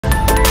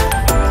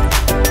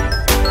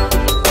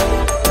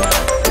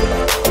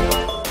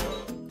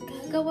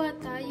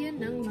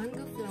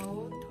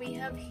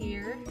have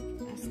here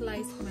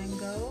sliced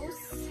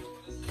mangoes,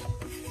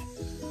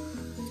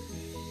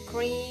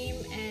 cream,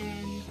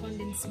 and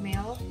condensed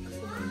milk.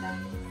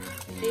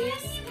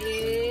 This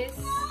is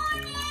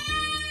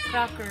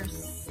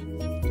crackers.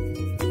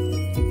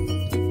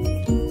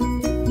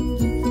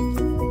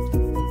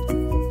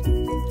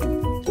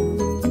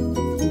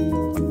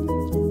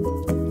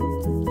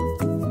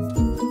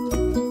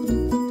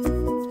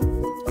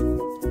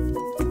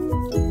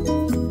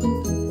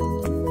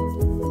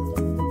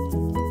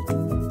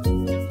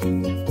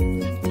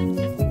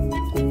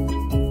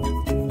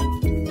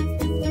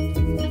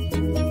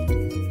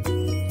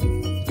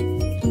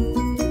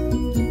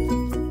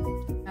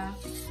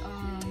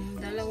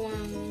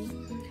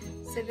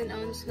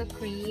 Na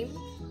cream,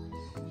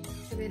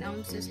 7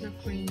 ounces na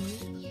cream,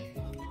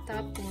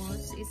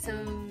 tapos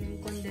isang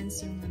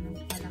condensed yung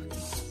palaki.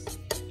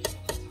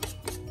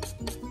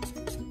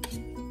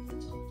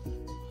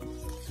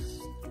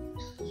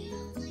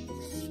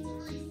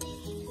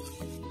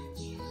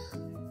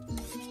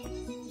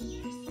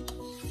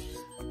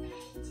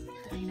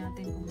 Try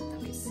natin kung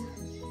matamis.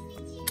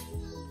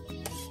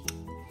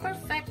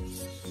 Perfect!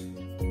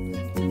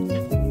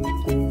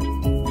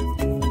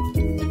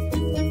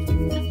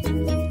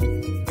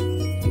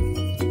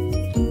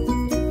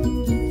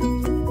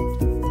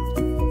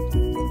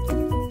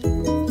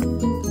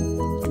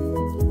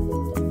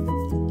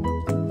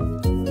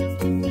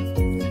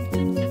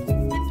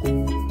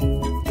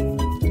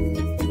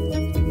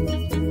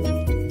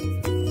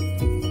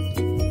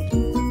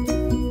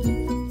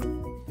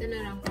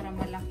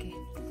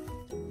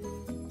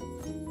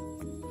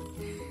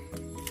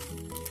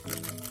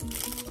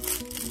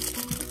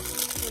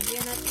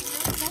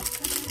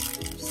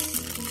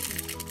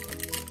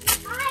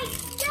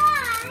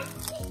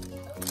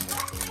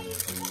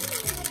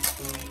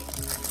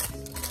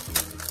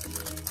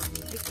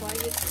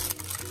 Quiet.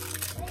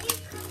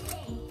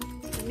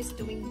 Mommy's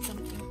doing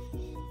something.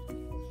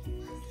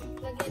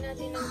 Lagyan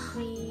natin ng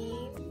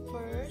cream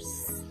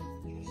first.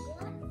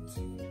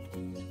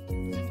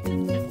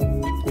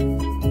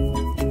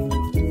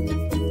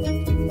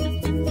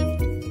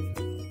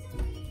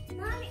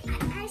 Mommy,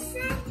 I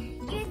said,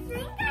 you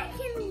think I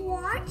can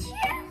watch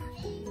you?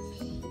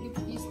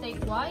 You stay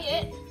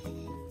quiet.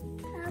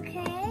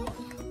 Okay.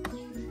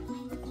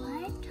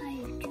 What are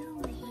you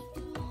doing?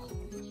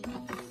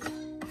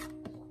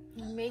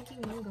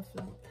 Making mango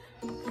float.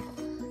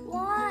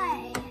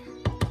 Why?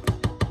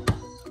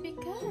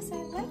 Because I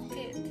liked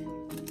it.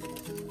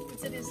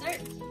 It's a dessert.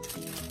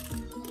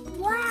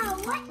 Wow,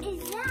 what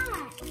is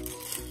that?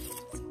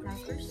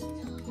 Crackers.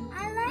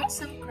 I like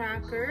Some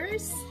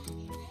crackers.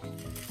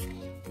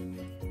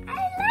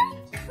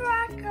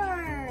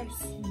 crackers.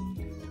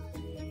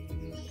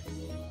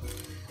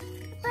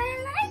 I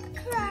like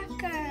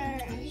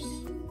crackers.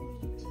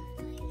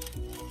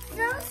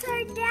 Those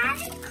are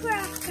Daddy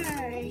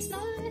crackers. It's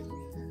not.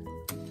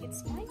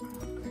 It's my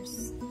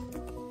crackers.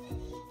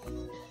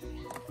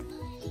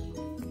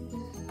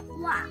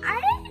 Wow,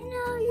 I didn't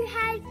know you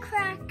had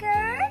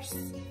crackers.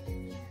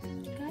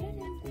 Got it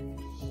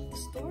in the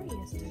store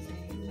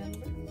yesterday,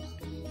 remember?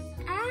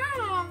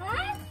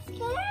 Ah,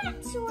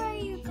 that's where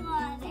you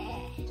got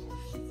it.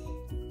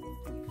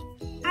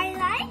 I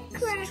like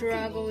crackers.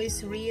 Struggle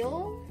is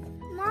real.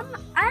 Mom,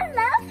 I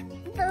love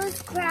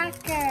those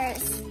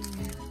crackers.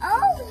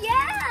 Oh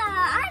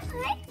yeah, I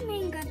like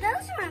mango.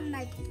 Those are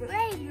my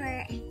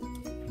favorite.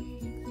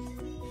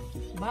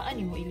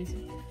 Baan mo, Elisa?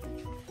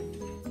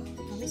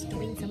 Mommy's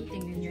doing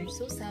something and you're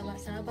so saba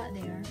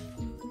there.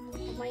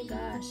 Oh my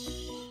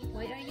gosh.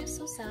 Why are you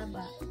so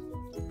saba?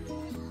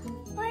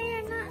 Why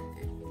you not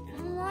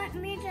want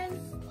me to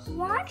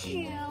watch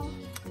you?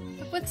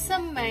 I put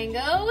some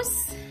mangoes.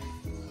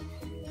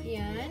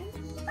 Yan.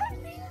 But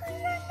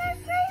mangoes are my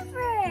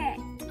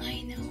favorite.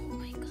 I know. Oh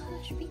my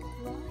gosh. Be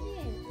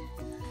quiet.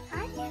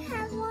 I can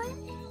have one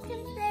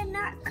because they're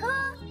not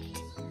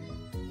cooked.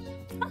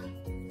 Huh?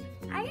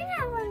 I can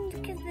have one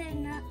because they're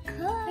not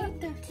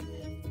cooked.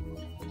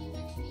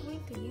 I'm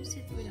going to use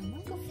it for the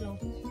mango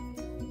float.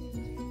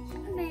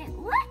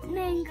 What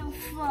mango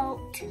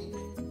float?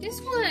 This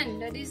one,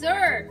 the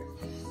dessert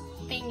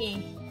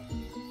thingy.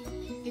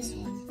 This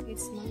one,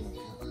 it's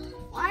mango float.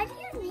 Why do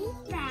you need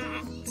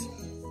that?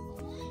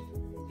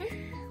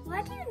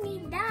 Why do you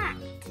need that?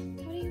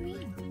 What do you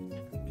mean?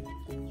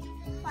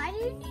 Why do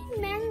you need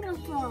mango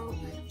float?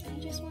 I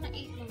just want to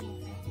eat mango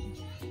float.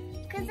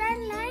 Because I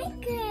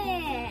like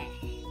it.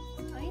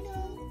 I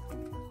know.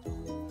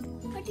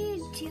 What are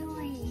you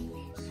doing?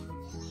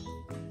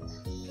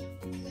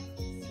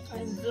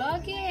 I'm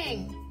vlogging.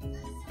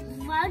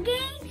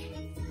 Vlogging?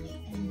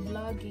 I'm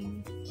vlogging.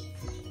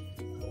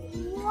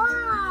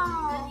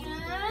 Wow.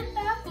 Ayan,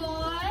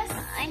 tapos.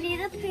 I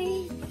need a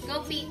pee.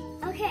 Go pee.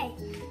 Okay.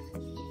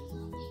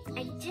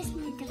 I just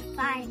need to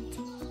find.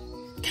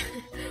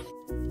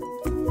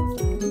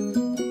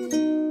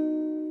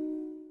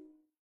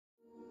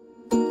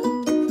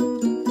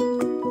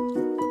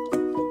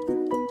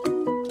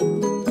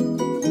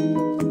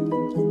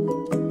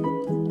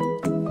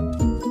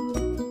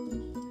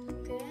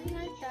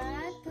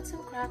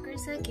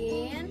 Crackers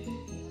again.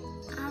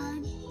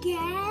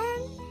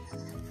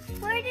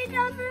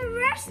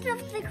 rest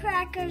of the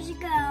crackers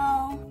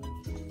go?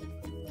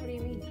 What do you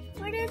mean?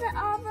 Where did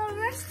all the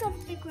rest of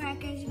the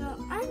crackers go?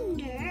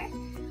 Under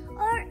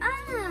or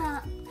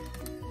up?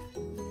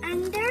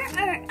 Under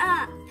or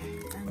up?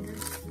 Under.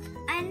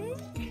 And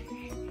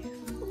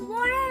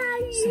why are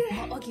you?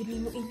 Saba,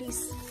 gini mo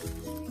ilis.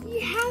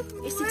 You have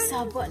Isig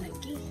saba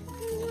lagi.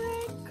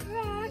 one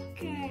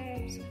cracker.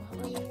 Saba,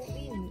 ano mo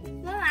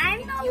in? Well,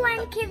 I'm the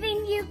one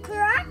giving you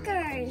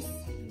crackers.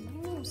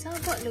 No,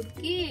 saba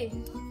lagi.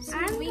 So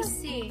I'm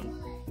busy.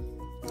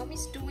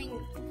 Mommy's doing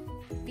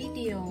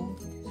video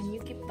and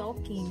you keep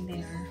talking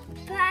there.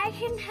 But I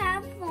can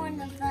have one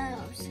of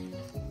those.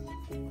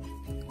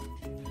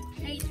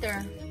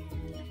 Later.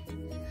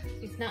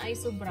 If na ay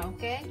sobra,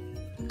 okay?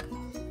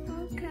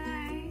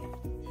 Okay.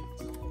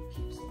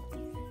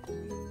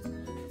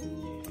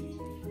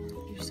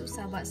 You're so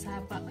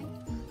saba-saba.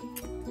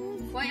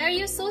 Why are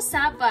you so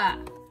saba?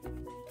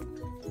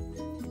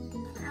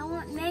 I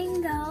want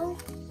mango.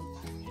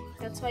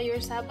 That's why you're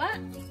saba?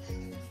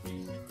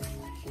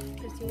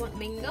 Because you want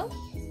mango?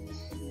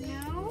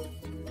 No.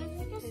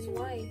 Then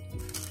why?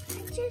 I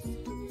just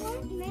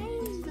want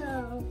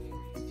mango.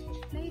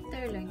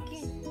 Later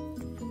lagi.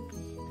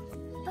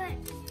 But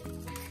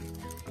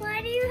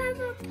why do you have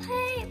a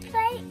plate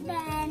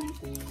then?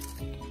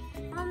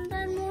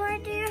 Then why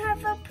do you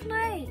have a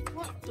plate?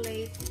 What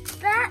plate?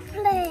 That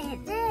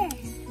plate,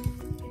 this.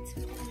 It's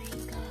for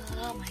mango.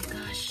 Oh my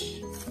gosh.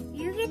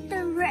 You get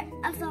the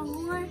other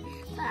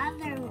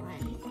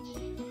one.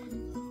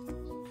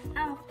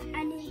 Oh,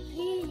 I need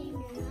you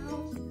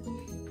now.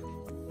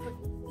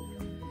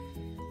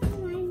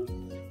 Come on,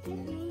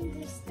 get me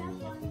the stuff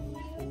on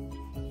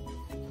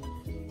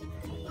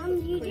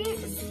you. You didn't.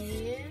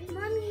 Again.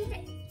 Mom, you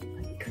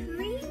did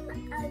cream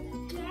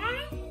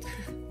again?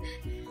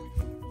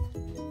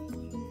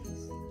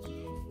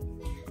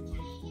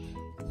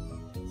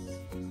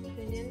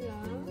 Ganyan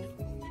lang.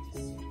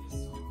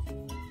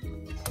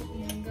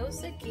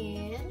 Mangoes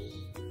again.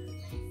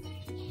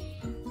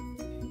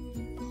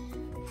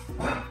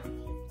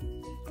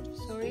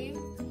 Sorry,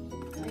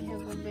 I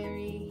have a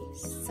very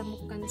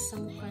samukan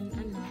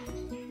anak.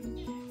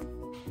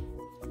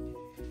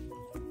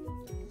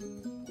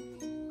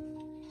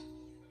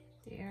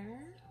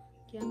 There.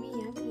 Yummy,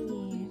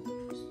 yummy.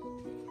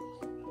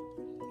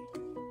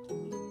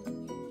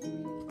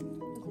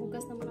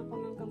 Naghugas naman ako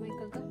ng kamay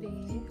kagabi.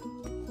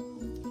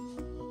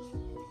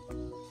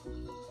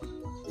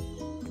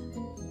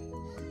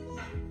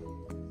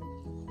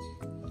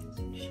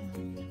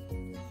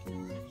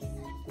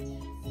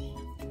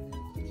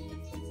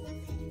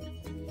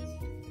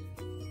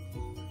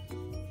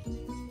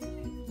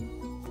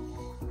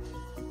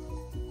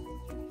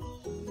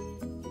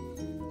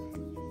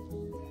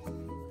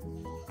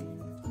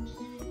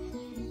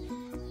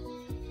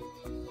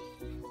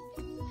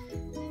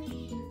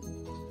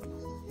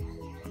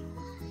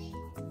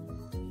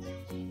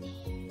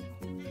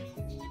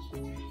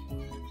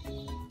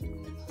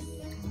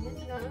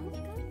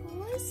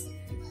 Tapos,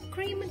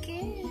 cream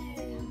again.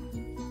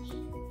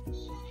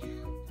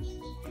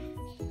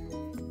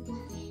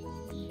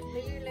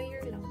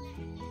 Layer lang.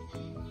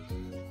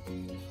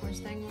 Of course,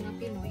 tayong mga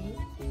Pinoy,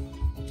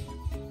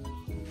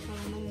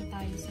 marunong na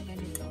tayo sa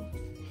ganito.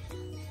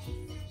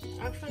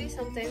 Actually,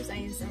 sometimes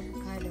I use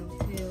avocado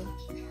too.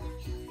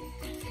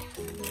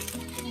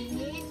 I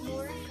need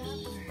more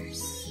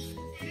crackers.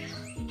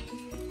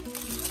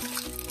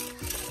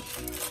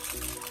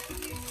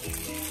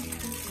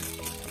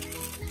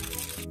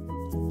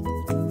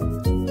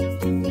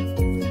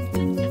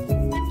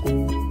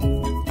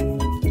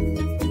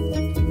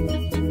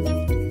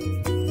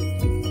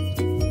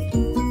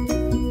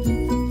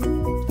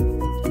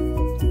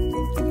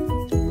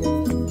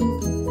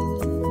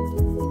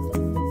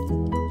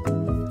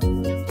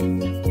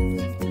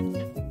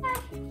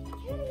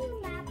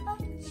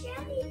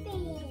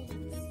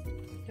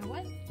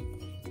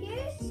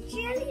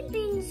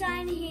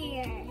 On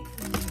here.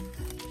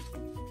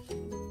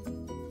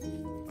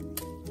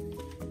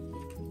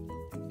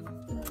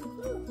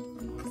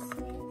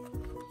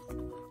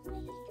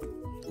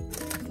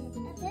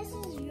 This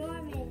is your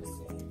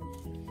medicine.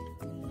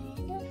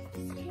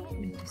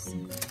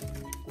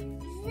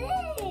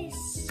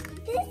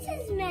 This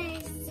is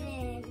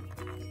medicine.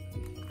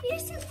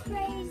 You're so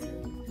crazy.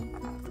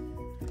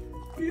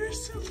 You're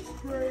so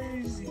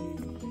crazy.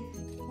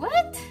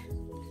 What?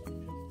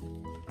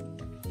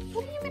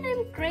 What do you mean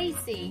I'm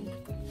crazy?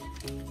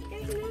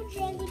 There's no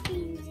jelly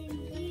beans in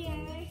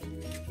here.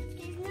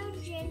 There's no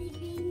jelly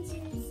beans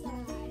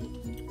inside.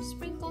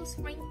 Sprinkle,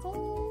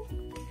 sprinkle.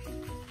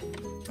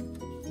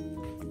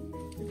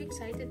 Are you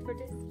excited for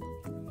this?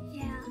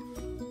 Yeah.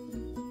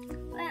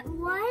 But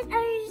what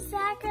are you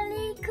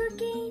exactly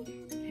cooking?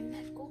 I'm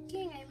not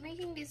cooking. I'm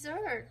making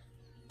dessert.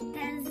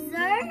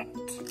 Dessert?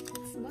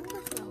 It's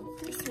wonderful.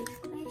 Listen,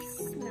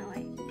 let's smell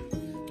it.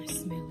 I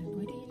smell it.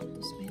 Why do you need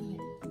to smell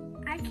it?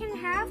 I can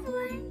have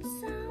one,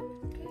 some.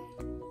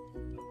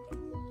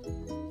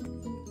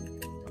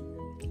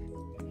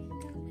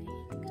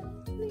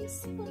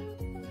 Please,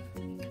 Papa.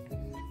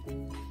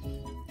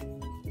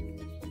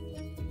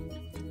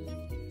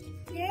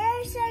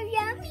 so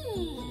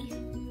yummy.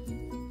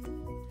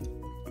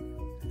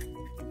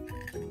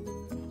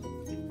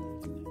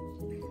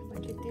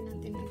 Budgetin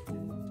natin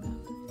itong mangga.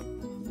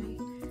 May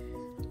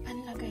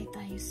panlagay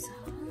tayo sa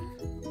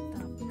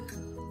top.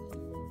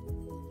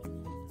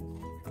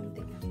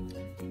 Konti lang.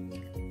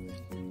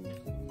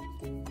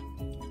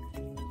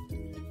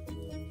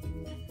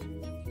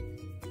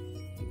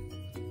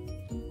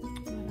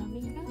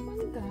 Maraming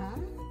mangga.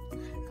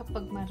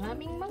 Kapag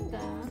maraming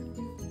mangga,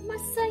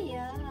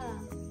 masaya.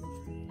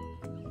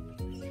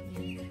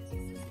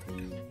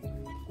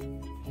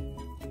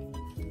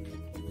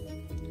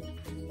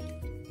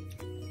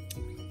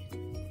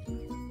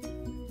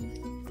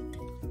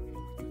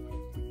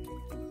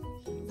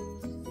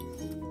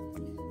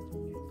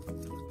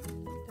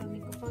 Dami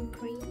ko pang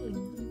cream.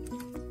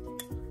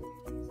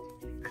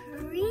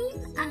 Cream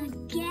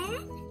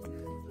again?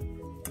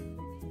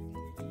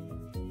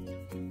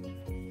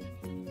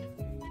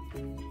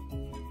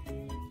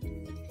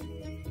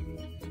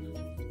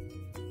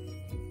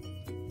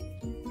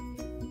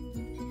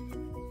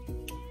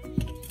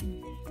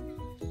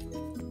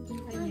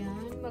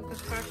 Ayan,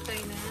 magka-crack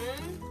tayo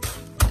ng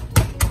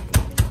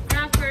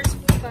crackers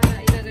para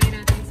ilagay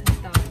natin sa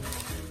top.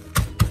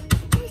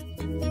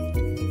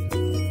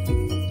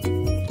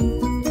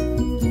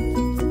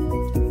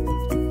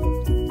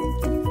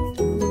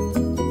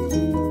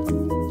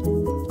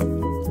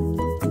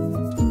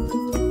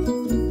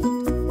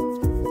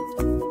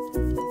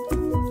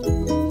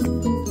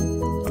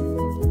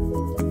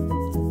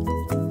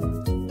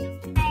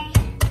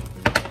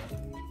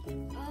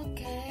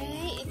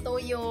 Okay, ito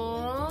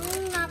yung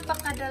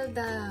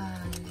napakadaldal.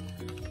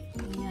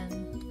 Ayan.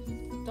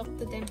 Talk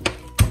to them.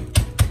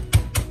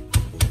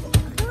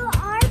 Who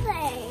are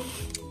they?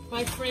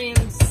 My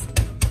friends.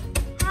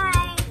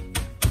 Hi.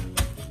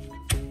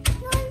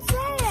 Who's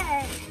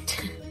there?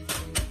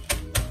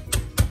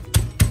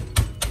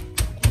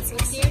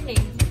 What's your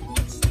name?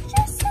 It's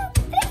just a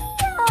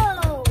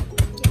video.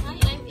 Hi,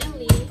 I'm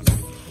Elise.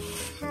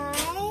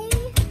 Hi.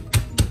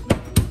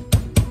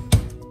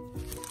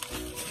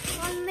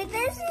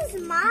 This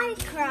is my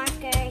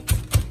cracker.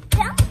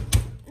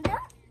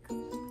 Look.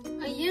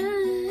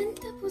 Ayan,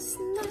 tapos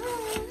na.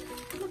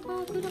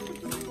 Napagod ako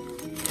doon.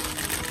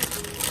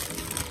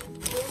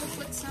 We'll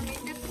put some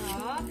in the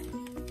top.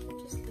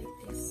 Just like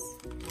this.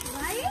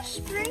 Why are you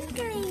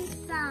sprinkling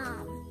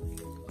some?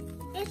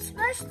 It's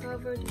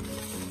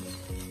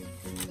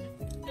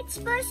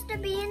supposed to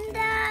be in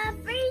the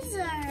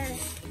freezer.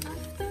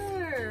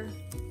 After.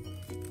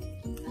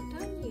 I'm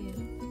done yet.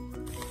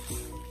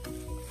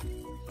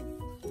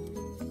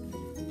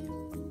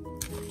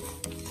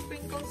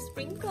 Sprinkle,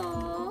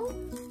 sprinkle.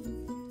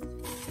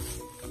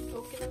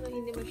 Okay lang na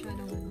hindi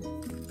masyadong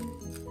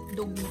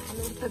dugmo.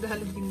 Anong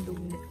Tagalog yung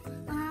dugmo?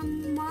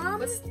 Mom.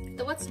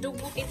 What's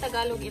dugmo in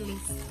Tagalog,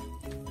 Elise?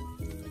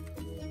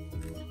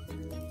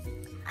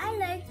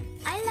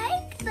 I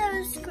like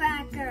those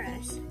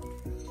crackers.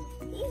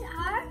 These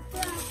are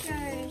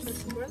crackers.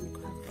 Those graham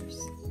crackers.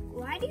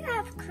 Why do you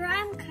have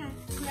crumb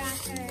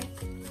crackers?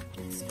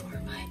 It's for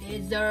my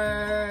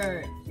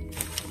dessert.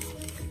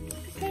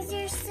 Because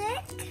you're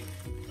sick?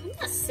 I'm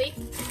not sick.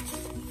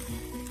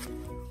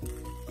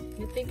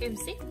 You think I'm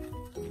sick?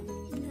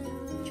 No.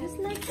 Just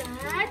like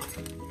that.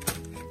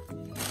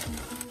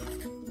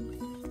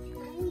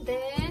 And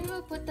then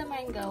we'll put the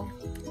mango.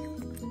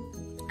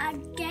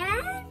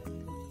 Again?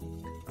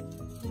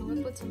 No,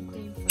 we'll put some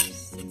cream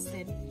first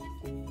instead.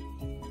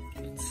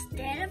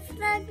 Instead of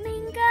the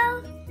mango?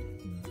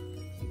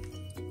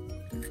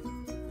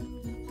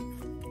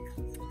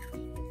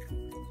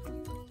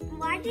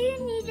 Why do you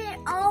need it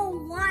all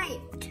white?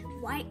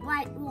 White?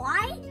 Why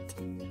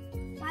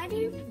do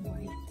you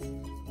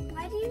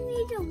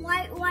need a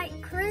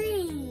white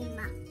cream?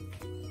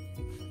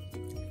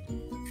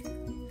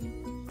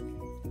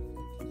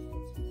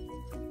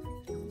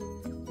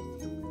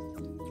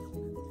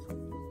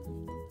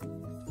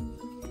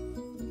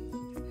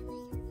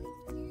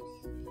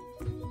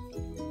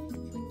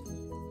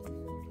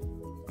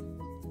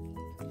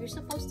 You're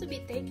supposed to be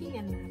taking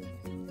a nap.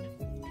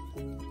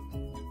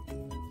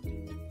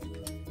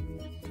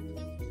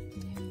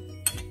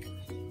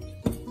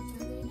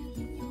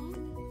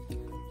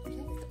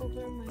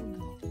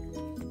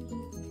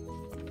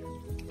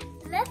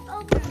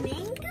 Leftover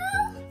mango?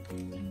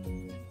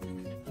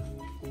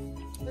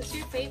 What's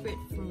your favorite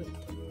fruit?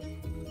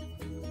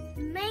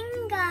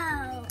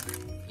 Mango,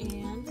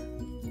 And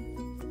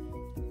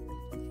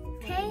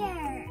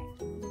pear,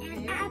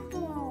 and Pear?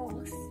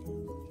 apples.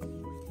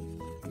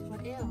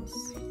 what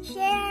else?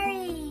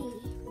 Cherry.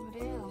 What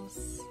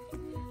else?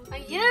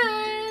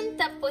 Ayan!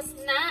 Tapos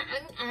na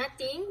ang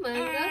ating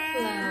mango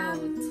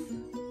float.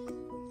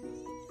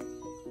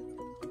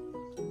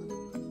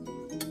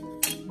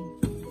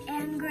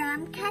 And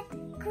graham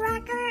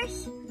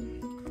crackers.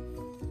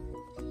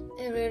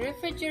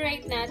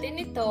 I-refrigerate natin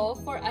ito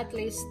for at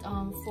least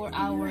 4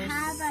 hours. You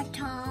have a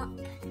top.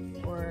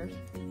 Or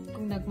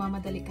kung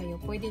nagmamadali kayo,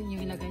 pwede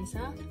nyo ilagay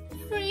sa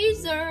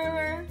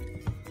freezer.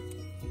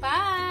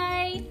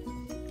 Bye!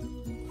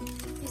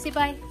 You say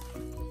bye.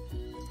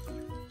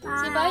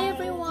 Say bye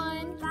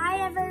everyone. Bye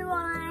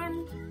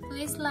everyone.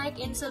 Please like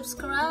and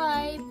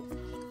subscribe.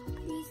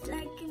 Please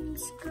like and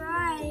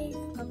subscribe.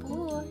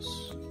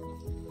 Papush.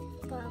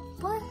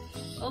 Papa.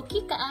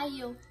 Okay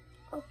kaayo.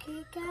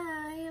 Okay,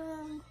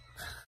 guys.